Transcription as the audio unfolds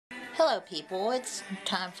Hello people, it's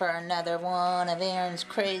time for another one of Aaron's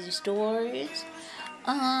crazy stories.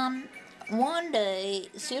 One day,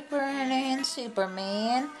 Superman and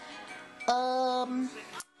Superman, were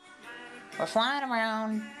flying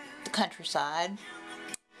around the countryside,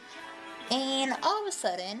 and all of a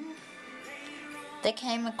sudden, they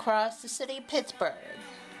came across the city of Pittsburgh.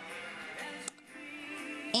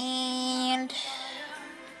 And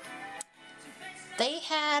they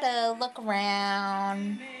had a look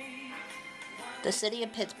around the city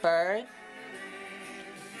of Pittsburgh,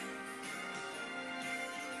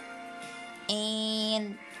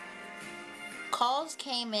 and calls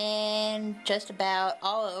came in just about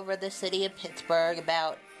all over the city of Pittsburgh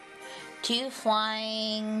about two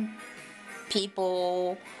flying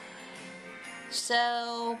people.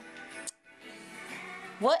 So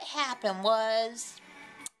what happened was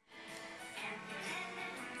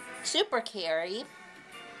Super Carrie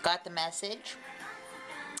got the message,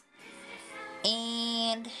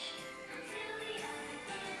 and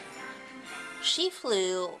she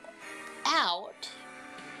flew out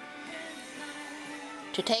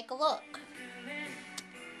to take a look.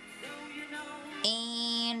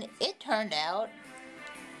 And it turned out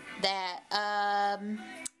that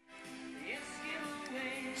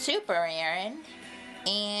Super Aaron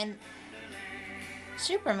and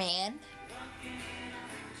Superman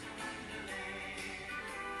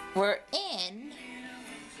were in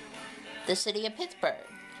the city of Pittsburgh,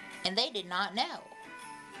 and they did not know.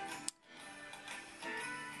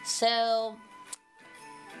 So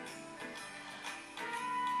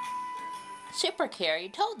Super Carrie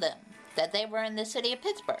told them that they were in the city of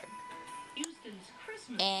Pittsburgh,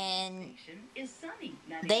 and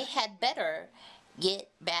they had better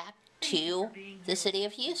get back to the city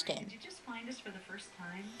of Houston. Did you just find us for the first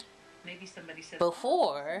time? Maybe somebody said,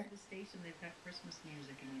 before the station, they've got Christmas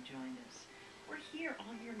music, and you joined us. We're here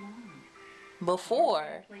all year long.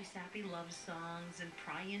 Before play sappy love songs and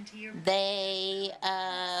pry into your they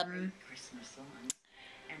Christmas songs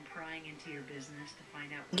and prying into your business to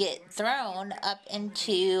find out get thrown up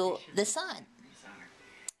into the sun.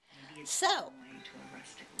 Maybe it's So going to a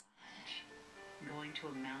rustic lodge, going to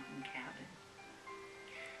a mountain cabin.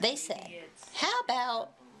 they said, how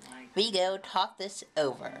about we go talk this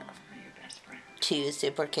over to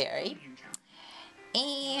Super Carrie?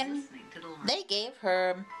 And they gave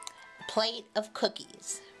her a plate of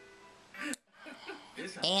cookies,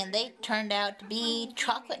 and they turned out to be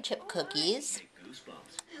chocolate chip cookies,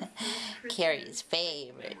 Carrie's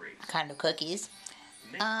favorite kind of cookies.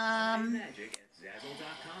 And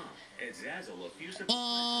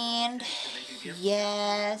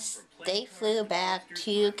yes, they flew back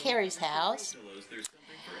to Carrie's house,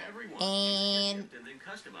 and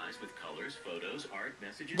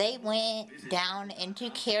they went down into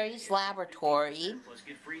Carrie's laboratory,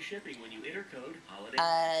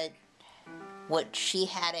 which she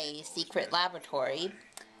had a secret laboratory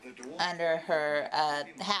under her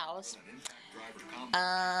house,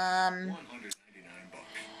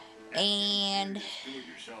 and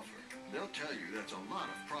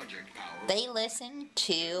they listened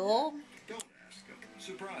to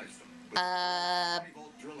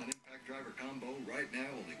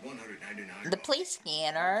the police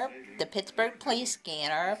scanner, the Pittsburgh police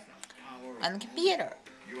scanner on the computer.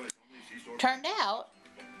 Turned out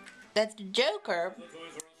that the Joker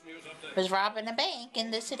was robbing a bank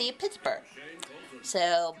in the city of Pittsburgh.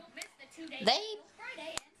 So they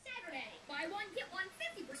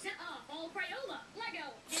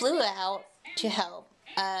flew out to help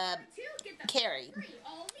Carrie,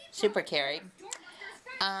 Super Carrie,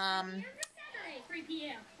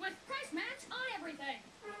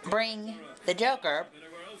 bring the Joker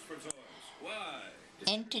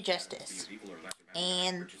into justice.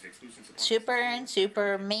 And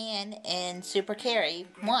Superman and Super Carrie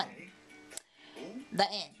won.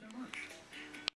 The end.